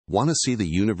Want to see the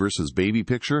universe's baby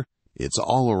picture? It's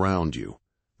all around you.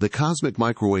 The cosmic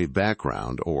microwave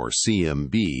background, or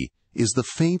CMB, is the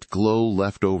faint glow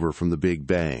left over from the Big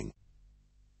Bang.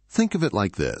 Think of it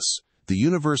like this. The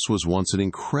universe was once an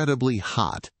incredibly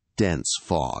hot, dense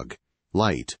fog.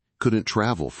 Light couldn't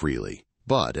travel freely,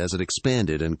 but as it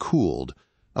expanded and cooled,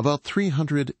 about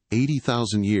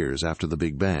 380,000 years after the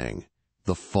Big Bang,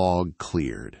 the fog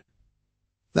cleared.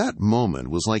 That moment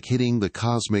was like hitting the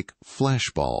cosmic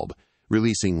flashbulb,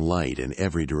 releasing light in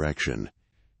every direction.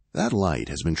 That light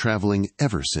has been traveling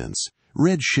ever since,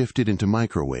 red-shifted into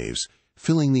microwaves,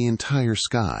 filling the entire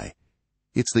sky.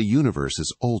 It's the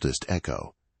universe's oldest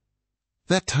echo.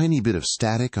 That tiny bit of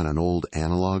static on an old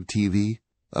analog TV,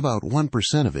 about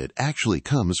 1% of it actually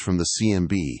comes from the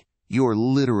CMB. You're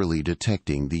literally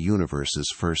detecting the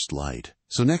universe's first light.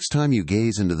 So next time you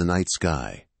gaze into the night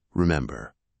sky,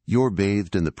 remember, you're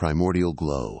bathed in the primordial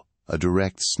glow, a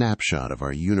direct snapshot of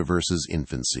our universe's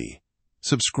infancy.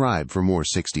 Subscribe for more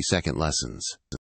 60-second lessons.